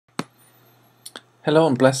Hello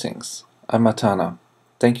and blessings. I'm Ataana.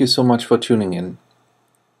 Thank you so much for tuning in.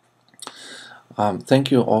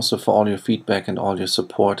 Thank you also for all your feedback and all your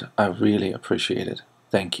support. I really appreciate it.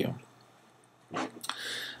 Thank you.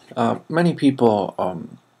 Many people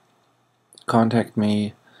contact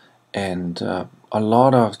me, and a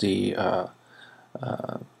lot of the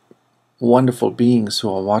wonderful beings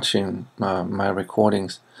who are watching my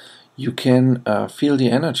recordings, you can feel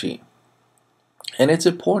the energy. And it's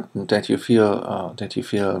important that you feel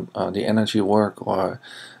the energy work or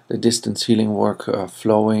the distance healing work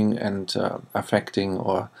flowing and affecting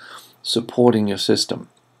or supporting your system.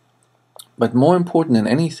 But more important than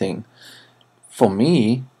anything, for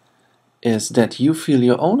me, is that you feel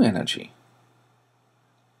your own energy.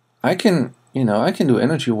 I can do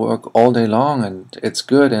energy work all day long, and it's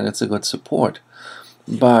good and it's a good support.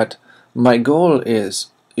 But my goal is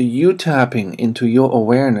you tapping into your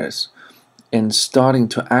awareness and starting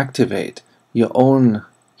to activate your own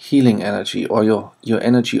healing energy or your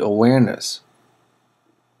energy awareness.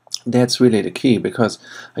 That's really the key, because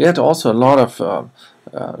I get also a lot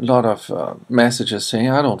of messages saying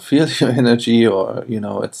I don't feel your energy, or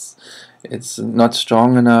it's not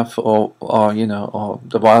strong enough, or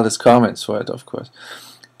the wildest comments for it, of course.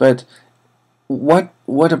 But what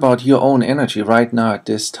about your own energy right now at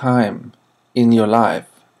this time in your life?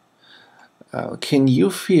 Can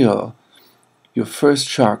you feel your first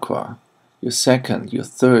chakra, your second, your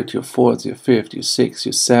third, your fourth, your fifth, your sixth,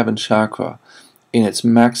 your seventh chakra in its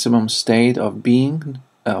maximum state of being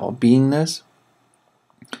or beingness?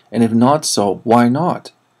 And if not so, why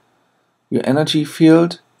not? Your energy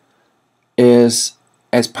field is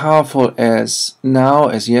as powerful as now,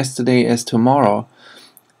 as yesterday, as tomorrow,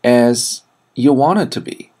 as you want it to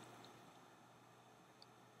be.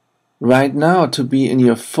 Right now, to be in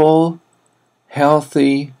your full,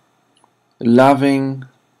 healthy, loving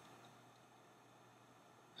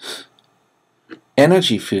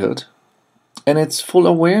energy field and its full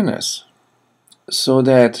awareness, so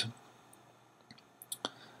that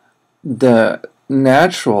the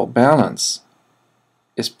natural balance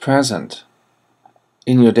is present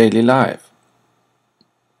in your daily life.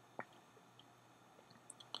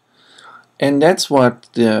 And that's what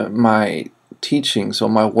my teachings or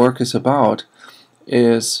my work is about,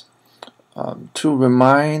 is to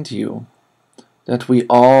remind you that we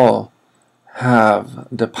all have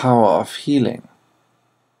the power of healing,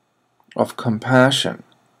 of compassion,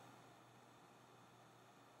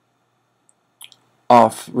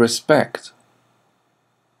 of respect.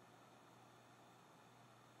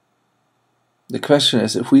 The question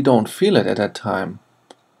is, if we don't feel it at that time,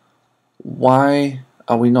 why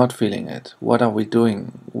are we not feeling it? What are we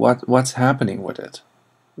doing? What's happening with it?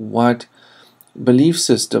 What belief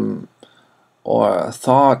system or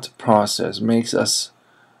thought process makes us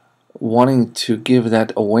wanting to give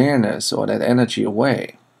that awareness or that energy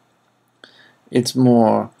away? It's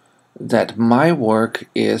more that my work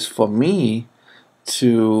is for me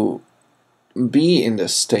to be in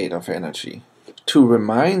this state of energy, to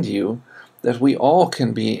remind you that we all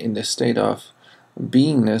can be in this state of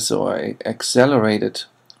beingness or accelerated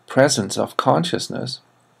presence of consciousness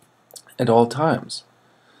at all times.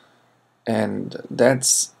 And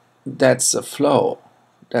that's a flow.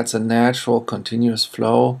 That's a natural, continuous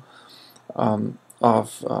flow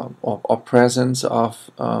of presence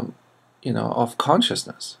of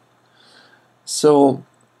consciousness. So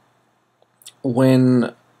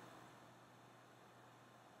when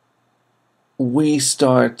we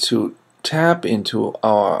start to tap into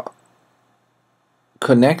our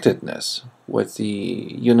connectedness with the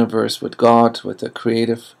universe, with God, with the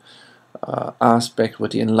creative aspect,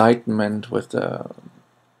 with the enlightenment, with the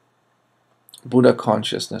Buddha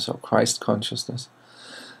consciousness or Christ consciousness,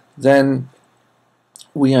 then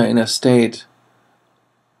we are in a state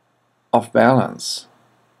of balance.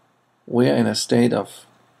 We are in a state of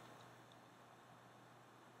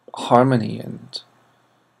harmony and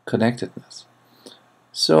connectedness.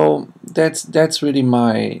 So that's really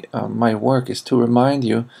my work, is to remind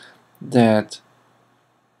you that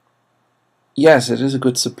yes, it is a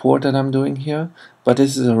good support that I'm doing here, but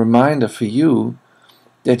this is a reminder for you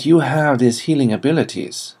that you have these healing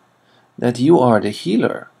abilities, that you are the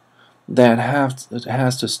healer that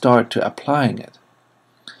has to start to applying it.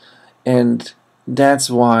 And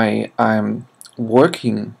that's why I'm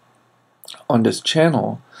working on this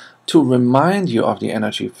channel, to remind you of the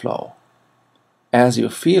energy flow as you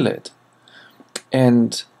feel it.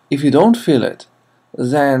 And if you don't feel it,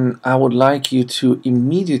 then I would like you to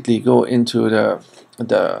immediately go into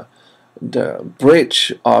the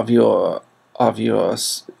bridge of your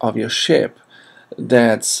ship,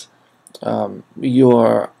 that's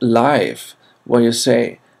your life, where you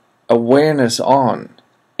say awareness on,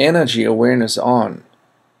 energy awareness on,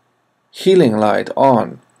 healing light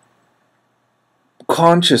on,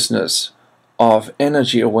 consciousness of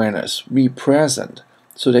energy awareness, be present,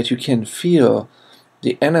 so that you can feel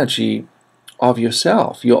the energy of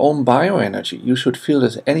yourself, your own bioenergy. You should feel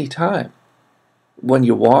this any time. When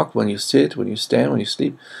you walk, when you sit, when you stand, when you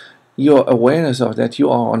sleep, your awareness of that you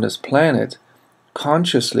are on this planet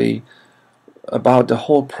consciously about the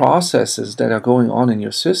whole processes that are going on in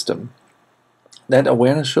your system, that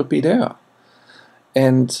awareness should be there.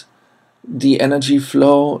 And the energy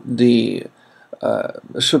flow,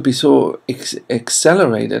 should be so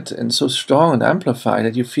accelerated and so strong and amplified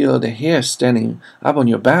that you feel the hair standing up on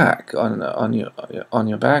your back, on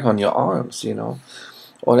your arms,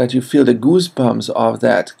 or that you feel the goosebumps of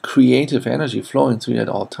that creative energy flowing through you at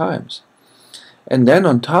all times. And then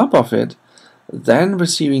on top of it, then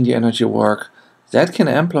receiving the energy work, that can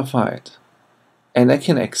amplify it and that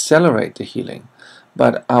can accelerate the healing.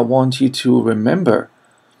 But I want you to remember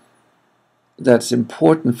that's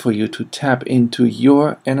important for you to tap into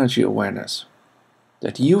your energy awareness,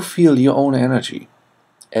 that you feel your own energy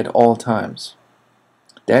at all times.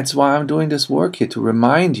 That's why I'm doing this work here, to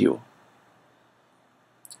remind you.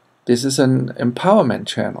 This is an empowerment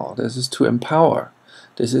channel. This is to empower.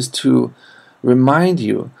 This is to remind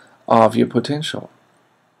you of your potential.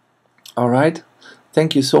 All right?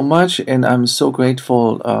 Thank you so much, and I'm so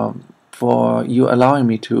grateful for you allowing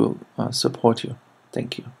me to support you.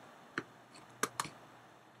 Thank you.